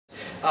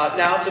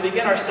Now, to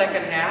begin our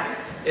second half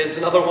is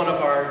another one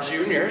of our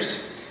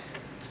juniors,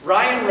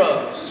 Ryan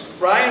Rose.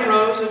 Ryan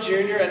Rose, a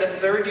junior and a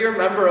third-year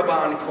member of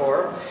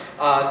Encore.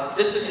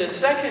 This is his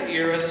second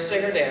year as a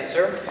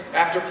singer-dancer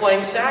after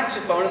playing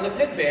saxophone in the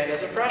pit band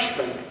as a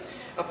freshman.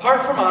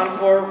 Apart from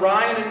Encore,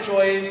 Ryan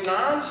enjoys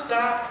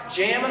non-stop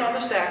jamming on the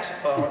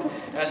saxophone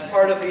as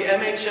part of the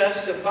MHS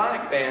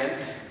Symphonic Band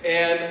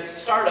and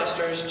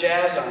Stardusters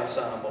Jazz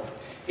Ensemble.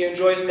 He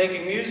enjoys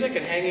making music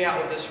and hanging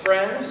out with his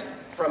friends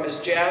from his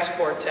jazz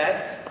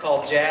quartet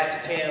called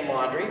Jazz Tan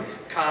Laundry,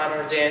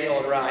 Connor, Daniel,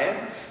 and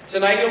Ryan.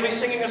 Tonight he'll be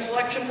singing a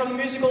selection from the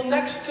musical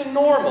Next to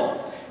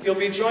Normal. He'll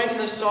be joined in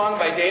this song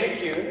by Dana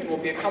Kuhn and will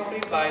be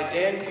accompanied by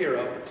Dan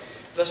Piro.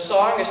 The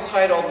song is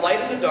titled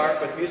Light in the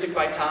Dark with music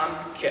by Tom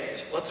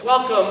Kitt. Let's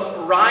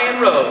welcome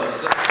Ryan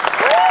Rose.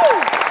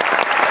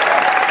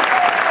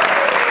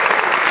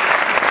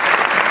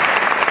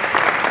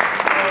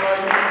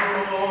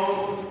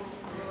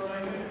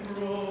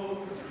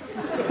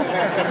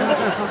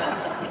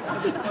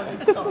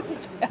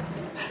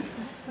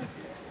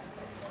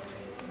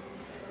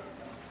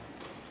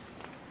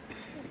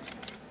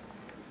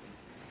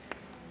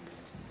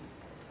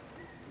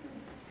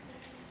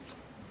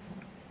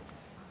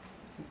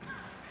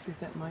 See if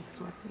that mic's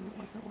working. It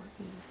wasn't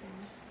working before.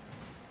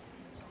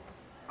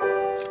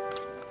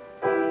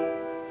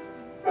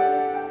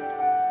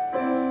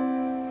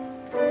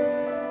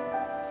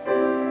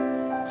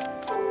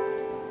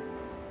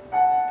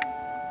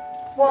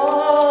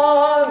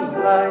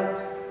 One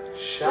light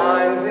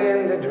shines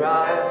in the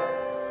drive,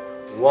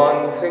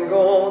 one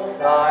single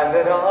sign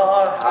that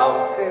our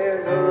house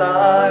is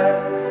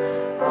alive.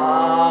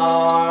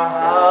 Our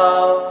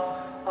house,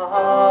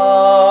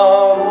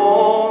 our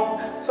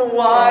home. So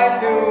why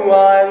do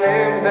I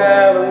live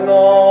there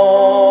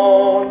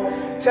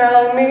alone?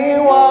 Tell me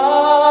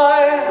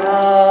why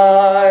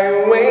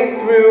I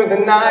wait through the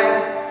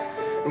night,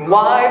 and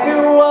why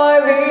do I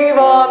leave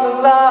on the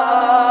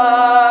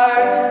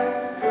light?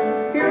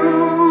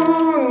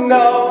 You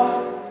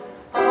know,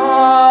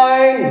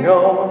 I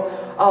know,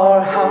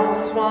 our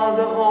house was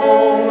a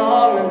home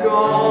long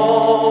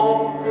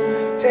ago.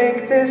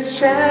 Take this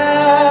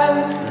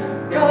chance,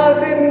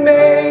 'cause it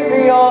may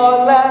be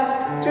our last,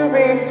 to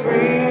be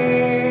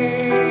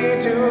free,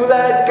 to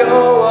let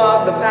go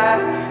of the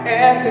past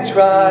and to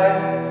try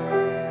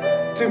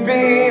to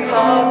be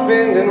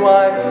husband and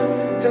wife,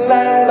 to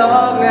let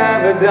love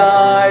never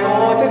die,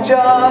 or to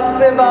just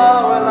live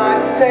our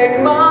life.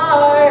 Take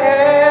my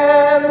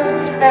hand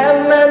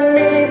and let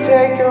me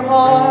take your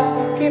heart,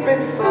 keep it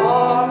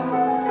far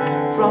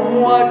from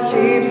what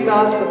keeps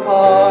us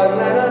apart.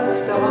 Let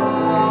us start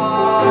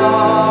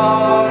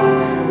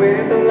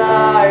with the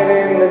light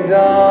in the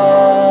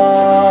dark.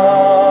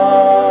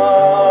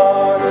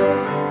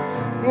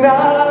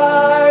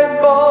 Night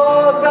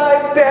falls, I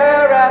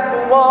stare at the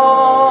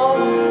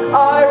walls,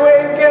 I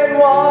wake and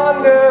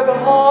wander the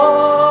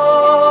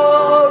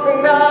halls,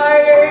 and I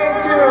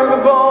ache to the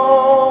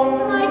bones,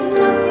 like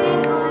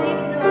nothing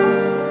I've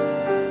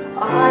known.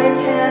 I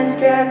can't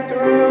get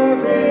through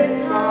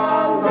this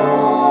alone.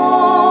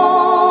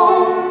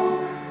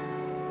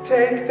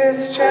 Take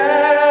this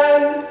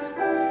chance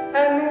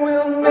and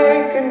we'll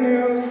make a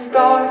new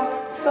start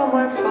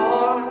somewhere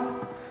far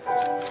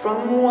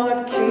from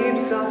what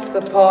keeps us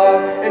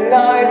apart. And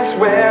I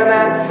swear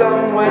that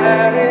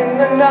somewhere in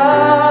the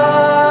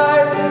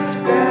night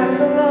there's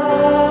a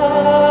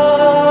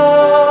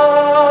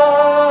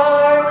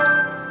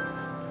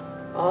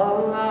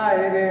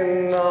light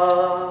in the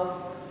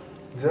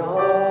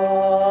dark.